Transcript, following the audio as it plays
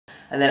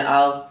and then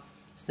I'll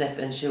sniff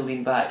and she'll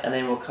lean back, and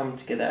then we'll come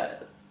together.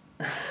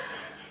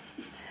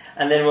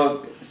 And then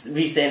we'll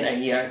recenter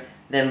here,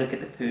 then look at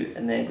the poo,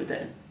 and then go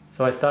down.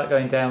 So I start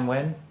going down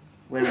when?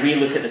 When we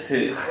look at the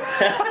poo.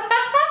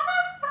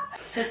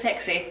 So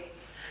sexy.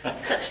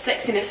 Such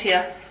sexiness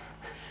here.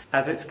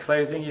 As it's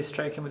closing, you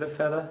stroke him with a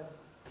feather?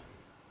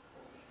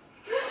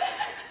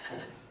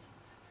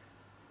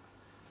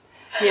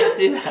 Yeah,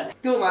 do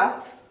that. Don't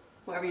laugh.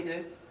 Whatever you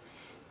do.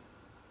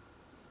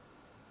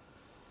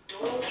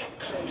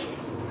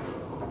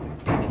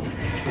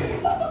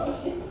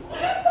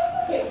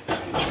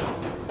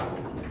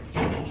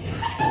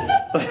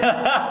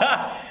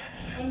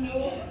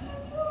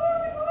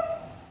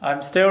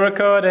 I'm still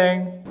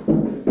recording.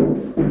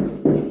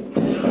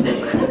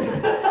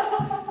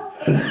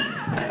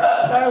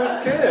 That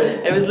was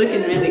good. It was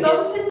looking really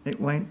good.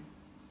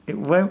 It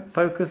won't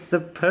focus the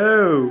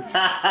poo.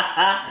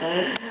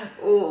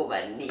 Oh,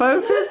 my knee.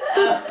 Focus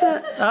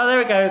the... Oh,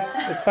 there it goes.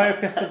 It's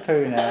focused the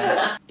poo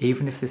now.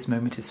 Even if this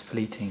moment is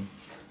fleeting,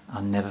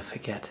 I'll never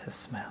forget her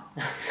smell.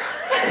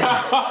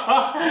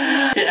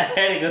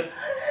 There you go.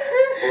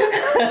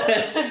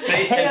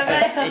 Straight in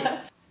my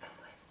face.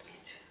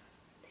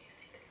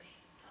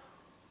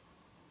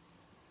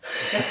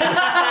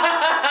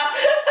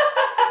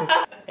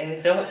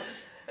 Any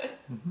thoughts?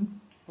 Mm-hmm.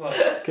 What?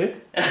 That's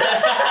good.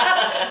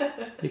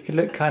 You could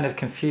look kind of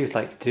confused,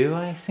 like, do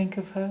I think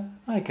of her?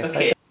 I guess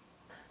okay.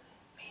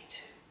 Me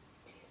too. Do you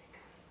think of me?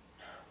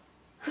 No.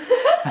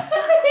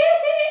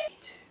 Me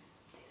too.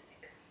 Do you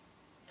think of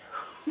me? No.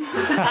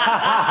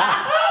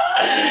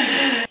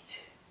 Me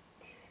too.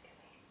 Do you think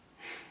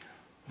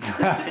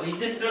of me? Well, you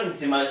just don't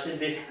do much, just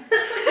this.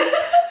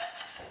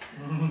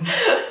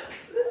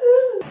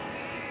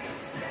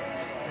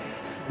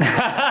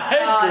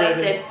 Oh,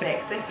 that's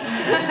sexy.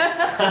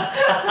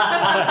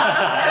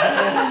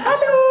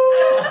 Hello!